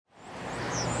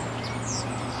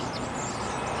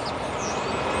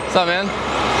What's up, man?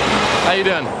 How you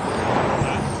doing?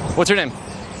 What's your name?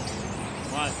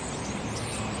 What?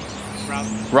 Rob.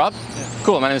 Rob? Yeah.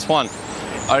 Cool, my name is Juan.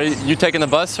 Are you taking the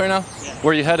bus right now? Yeah.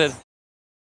 Where are you headed?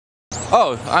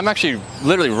 Oh, I'm actually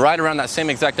literally right around that same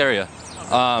exact area.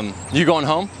 You going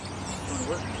home? Going to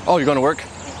work. Oh, you're going to work?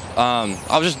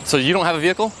 So you don't have a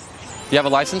vehicle? You have a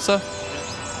license though?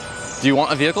 Do you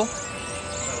want a vehicle? Do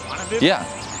I want a vehicle? Yeah. Of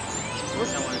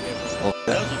course I want a vehicle. Well,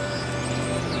 yeah.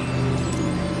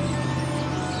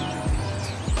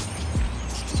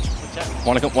 What's that?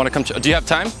 Want to come? Do you have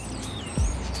time? Do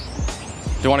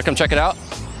you want to come check it out?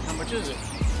 How much is it?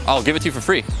 I'll give it to you for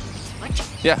free. What?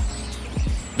 Yeah.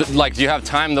 Like, do you have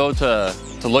time though to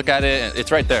look at it?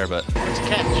 It's right there, but. What's the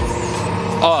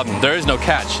catch? There is no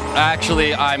catch.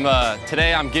 Actually,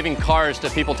 today I'm giving cars to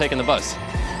people taking the bus.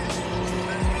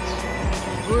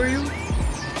 Who are you?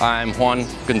 I'm Juan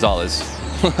Gonzalez.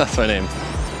 That's my name.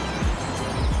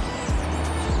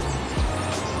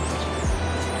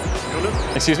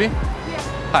 Excuse me? Yeah.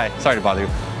 Hi, sorry to bother you.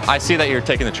 I see that you're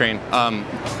taking the train.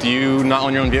 Do you not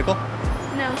own your own vehicle?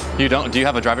 No. You don't? Do you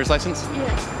have a driver's license?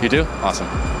 Yes. You do? Awesome.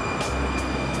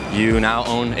 You now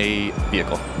own a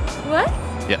vehicle. What?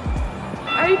 Yeah.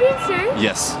 Are you being serious?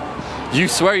 Yes. You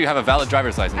swear you have a valid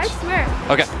driver's license? I swear.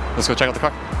 Okay, let's go check out the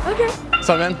car. Okay. What's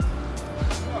up, man?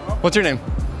 What's your name?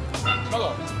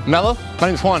 Mello. Mello? My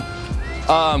name's Juan.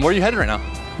 Where are you headed right now?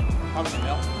 I'm in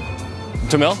Mill.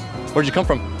 To Mill? Where'd you come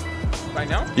from? Right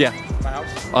now? Yeah. My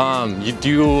house. Do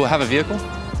you have a vehicle?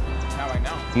 Not right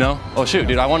now. No? Oh shoot,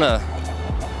 dude, I wanna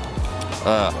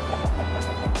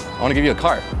give you a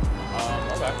car.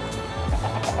 Okay.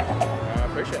 I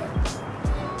appreciate it.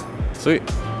 Sweet.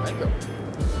 Thank you.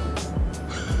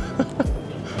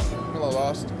 I'm a little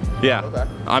lost. Yeah. Okay.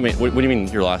 I mean, what do you mean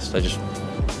you're lost?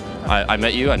 I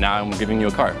met you and now I'm giving you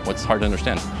a car. What's hard to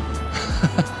understand?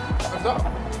 What's up?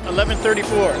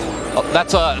 11:34. Oh,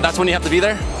 that's when you have to be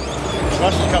there?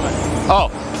 Bus is coming. Oh,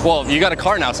 well, you got a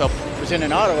car now, so. Was in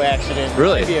an auto accident.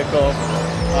 Really? My vehicle.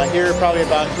 Here probably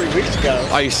about 3 weeks ago.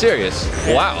 Are you serious?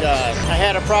 And, Wow. I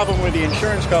had a problem with the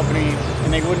insurance company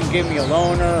and they wouldn't give me a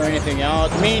loaner or anything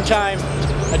else. In the meantime,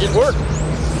 I just worked.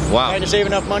 I Wow. had to save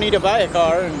enough money to buy a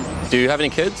car, and Do you have any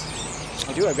kids?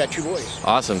 I do. I've got 2 boys.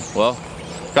 Awesome. Well,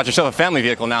 got yourself a family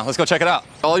vehicle now. Let's go check it out.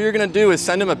 All you're gonna do is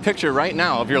send him a picture right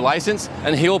now of your license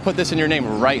and he'll put this in your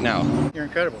name right now. You're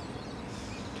incredible.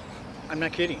 I'm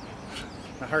not kidding.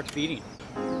 My heart's beating.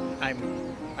 I'm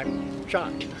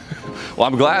shocked. Well,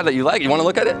 I'm glad that you like it. You wanna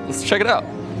look at it? Let's check it out.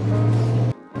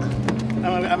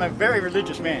 I'm a very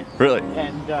religious man. Really?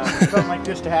 And something like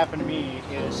this to happen to me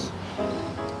is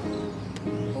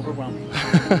overwhelming.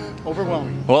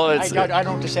 Overwhelming. Well, I don't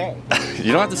know what to say.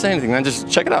 You don't have to say anything, man. Just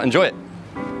check it out. Enjoy it.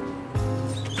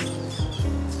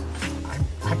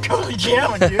 I'm totally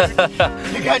jamming, dude.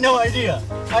 You got no idea.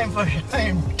 I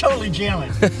am totally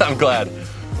jamming. I'm glad.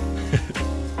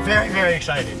 Very, very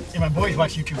excited. And my boys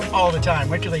watch YouTube all the time.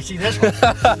 Wait till they see this one.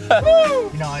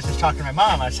 Woo! You know, I was just talking to my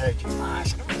mom. I said, I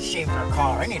said, I'm gonna save for a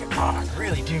car. I need a car. I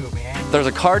really do, man. There's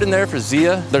a card in there for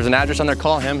Zia. There's an address on there.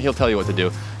 Call him. He'll tell you what to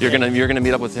do. You're gonna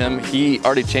meet up with him. He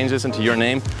already changed this into your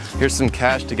name. Here's some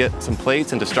cash to get some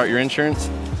plates and to start your insurance.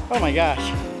 Oh my gosh.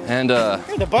 And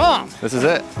You're the bomb. this is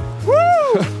it. Woo!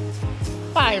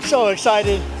 I am so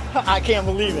excited. I can't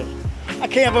believe it. I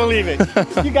can't believe it.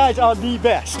 You guys are the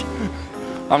best.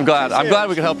 I'm glad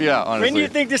we could help you out, honestly. When do you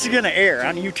think this is gonna air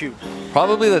on YouTube?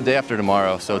 Probably the day after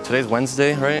tomorrow. So today's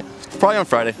Wednesday, right? Probably on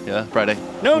Friday. Yeah, Friday.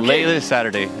 No kidding. Latest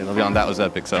Saturday. It'll be on That Was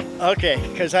Epic. So. Okay,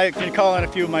 because I've been calling a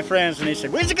few of my friends and they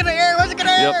said, when's it gonna air? When's it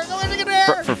gonna air? Yep. When's it gonna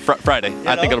air? For Friday.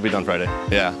 I think know? it'll be done Friday.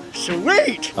 Yeah.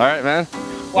 Sweet. All right, man.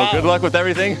 Well, Wow. good luck with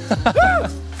everything.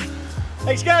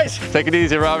 Thanks, guys. Take it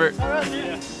easy, Robert. All right,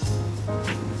 yeah.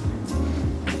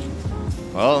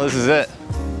 Well, this is it.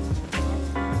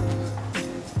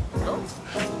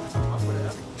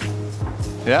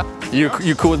 Yeah?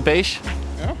 You cool with beige?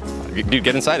 Yeah. Dude,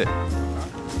 get inside it.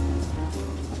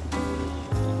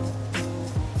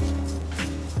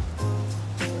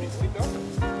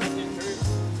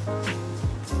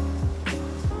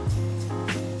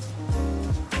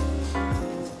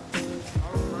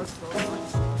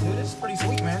 Dude, this is pretty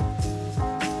sweet, man.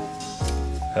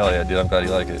 Hell yeah, dude. I'm glad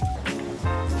you like it.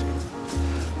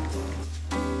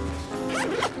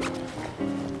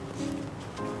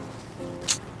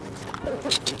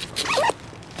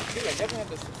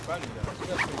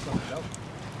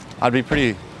 I'd be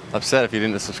pretty upset if you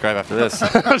didn't subscribe after this.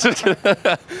 I'm just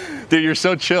kidding. Dude, you're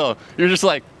so chill. You're just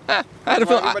like, I had a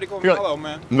feeling. Everybody call me You're Mellow, like,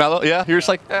 man. Mellow, yeah? You're just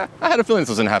like, I had a feeling this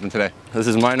was gonna happen today. This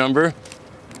is my number.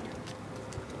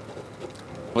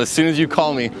 Well, as soon as you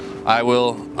call me, I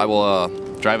will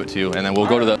drive it to you, and then we'll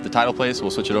go to the title place,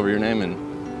 we'll switch it over your name,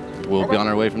 and we'll be on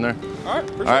our way from there. All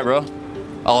right, bro.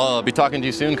 I'll be talking to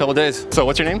you soon in a couple days. So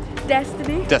what's your name?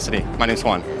 Destiny. Destiny. My name's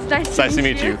Juan. Nice to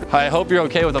meet you. I hope you're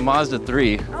okay with a Mazda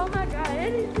 3. Oh my God,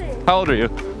 anything. How old are you?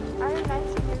 I'm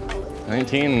 19 years old.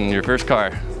 19, your first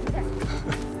car.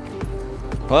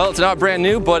 Well, it's not brand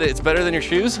new, but it's better than your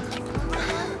shoes.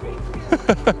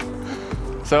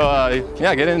 So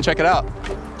yeah, get in and check it out.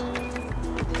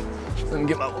 Let me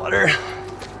get my water.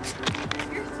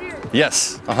 You're serious?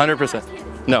 Yes,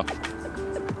 100%. No.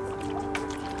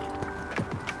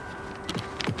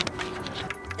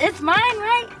 It's mine,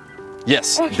 right?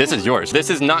 Yes, this is yours. This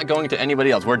is not going to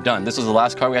anybody else. We're done. This was the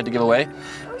last car we had to give away,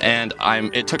 and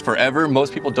it took forever.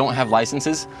 Most people don't have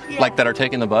licenses like that are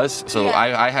taking the bus. So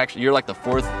I actually, you're like the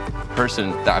 4th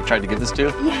person that I've tried to give this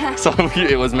to. Yeah. So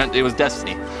it was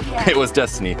destiny. Yeah. It was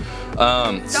destiny.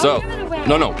 So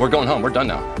no, we're going home. We're done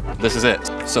now. This is it.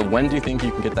 So when do you think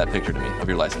you can get that picture to me of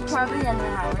your license? Probably in an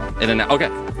hour. In an hour. Okay.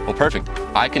 Well, perfect.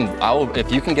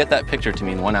 If you can get that picture to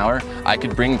me in 1 hour, I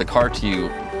could bring the car to you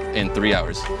in 3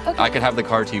 hours. Okay. I could have the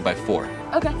car to you by 4.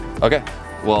 Okay. Okay.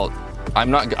 Well,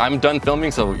 I'm done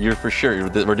filming, so you're for sure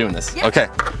we're doing this. Yep. Okay.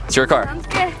 It's your car. Sounds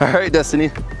good. All right,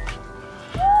 Destiny.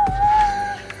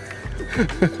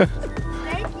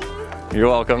 Thank you. You're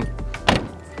welcome.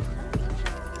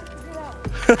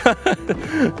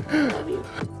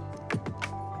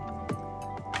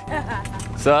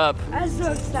 What's up? I'm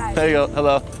so excited. There you go.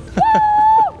 Hello.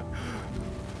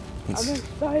 I'm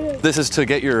excited. This is to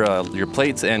get your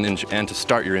plates and to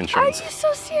start your Are insurance. you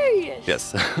so serious?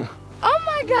 Yes. Oh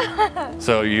my God.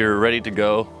 So you're ready to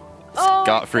go,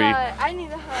 scot-free. God, I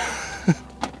need a hug.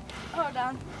 Hold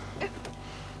on.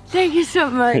 Thank you so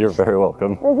much. You're very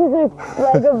welcome. This is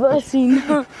like a blessing.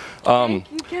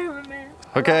 Thank you, cameraman.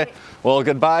 Okay. Bye. Well,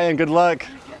 goodbye and good luck.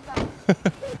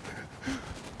 Goodbye.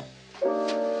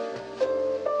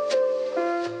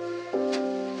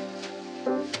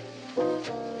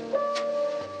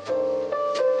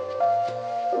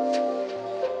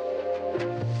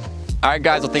 All right,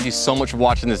 guys, well, thank you so much for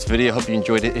watching this video. Hope you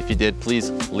enjoyed it. If you did, please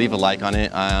leave a like on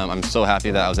it. I'm so happy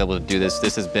that I was able to do this.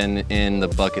 This has been in the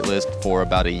bucket list for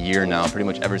about a year now, pretty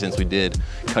much ever since we did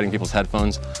cutting people's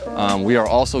headphones. We are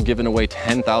also giving away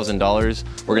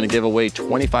 $10,000. We're gonna give away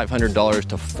 $2,500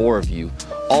 to 4 of you.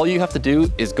 All you have to do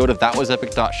is go to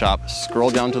ThatWasEpic.shop,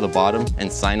 scroll down to the bottom,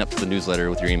 and sign up to the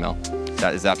newsletter with your email.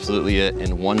 That is absolutely it.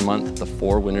 In 1 month, the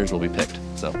 4 winners will be picked.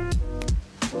 So,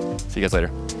 see you guys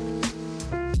later.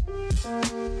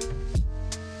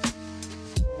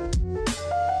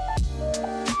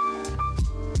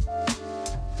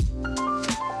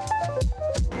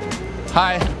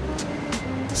 Hi.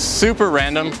 Super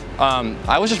random.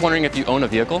 I was just wondering if you own a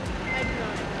vehicle. I do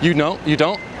not. You know? You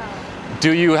don't? No.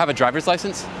 Do you have a driver's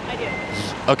license? I do.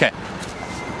 Okay.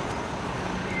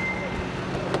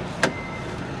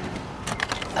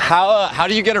 How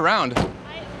do you get around? I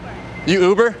Uber. You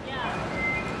Uber?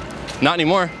 Yeah. Not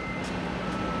anymore.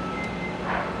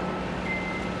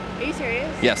 Are you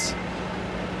serious? Yes.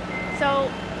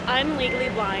 So, I'm legally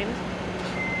blind.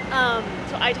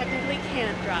 So I technically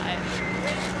can't drive.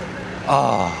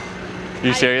 Oh.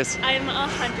 You serious? I'm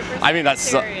 100% I mean, that's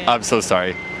so, serious. I'm so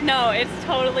sorry. No, it's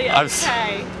totally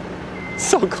okay.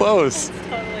 So close. It's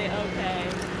totally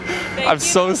okay. I'm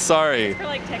so sorry. It's for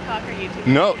like TikTok or YouTube.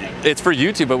 No, it's for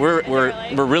YouTube, but we're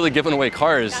really? really giving away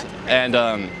cars, That's crazy.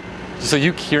 and so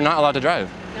you're not allowed to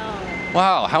drive. No.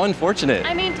 Wow, how unfortunate.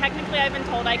 I mean, technically I've been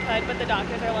told I could, but the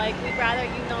doctors are like, we'd rather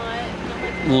you not. And I'm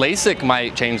like, LASIK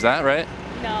might change that, right?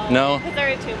 no. No? Because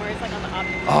there are tumors like on the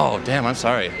optic. Oh, damn, I'm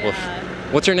sorry. Yeah. Well,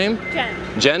 what's your name?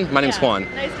 Jen. Jen? My name's Yeah. Juan.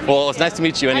 Nice to meet Well, it's you. nice to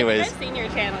meet you anyways. I've seen your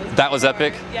channel. That was before.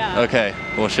 epic? Yeah. Okay,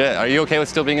 well shit. Are you okay with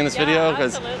still being in this Yeah, video?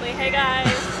 absolutely. Hey guys.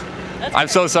 That's I'm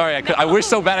so crazy. sorry. I wish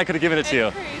so bad I could have given it to you.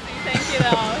 It's crazy. Thank you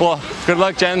though. Well, good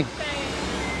luck, Jen. Thanks.